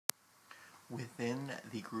Within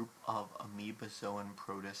the group of amoebozoan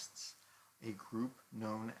protists, a group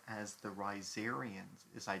known as the Rhizarians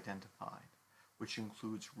is identified, which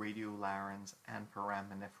includes Radiolarins and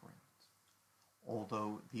Foraminiferans.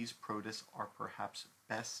 Although these protists are perhaps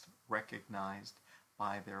best recognized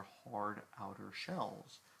by their hard outer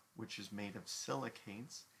shells, which is made of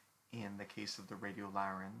silicates in the case of the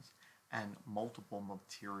Radiolarins and multiple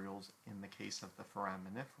materials in the case of the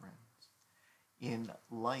Foraminiferans. In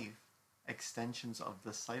life, extensions of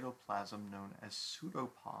the cytoplasm known as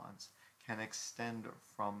pseudopods can extend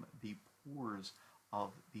from the pores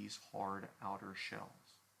of these hard outer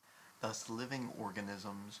shells. Thus, living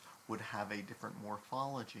organisms would have a different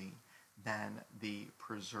morphology than the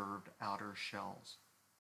preserved outer shells.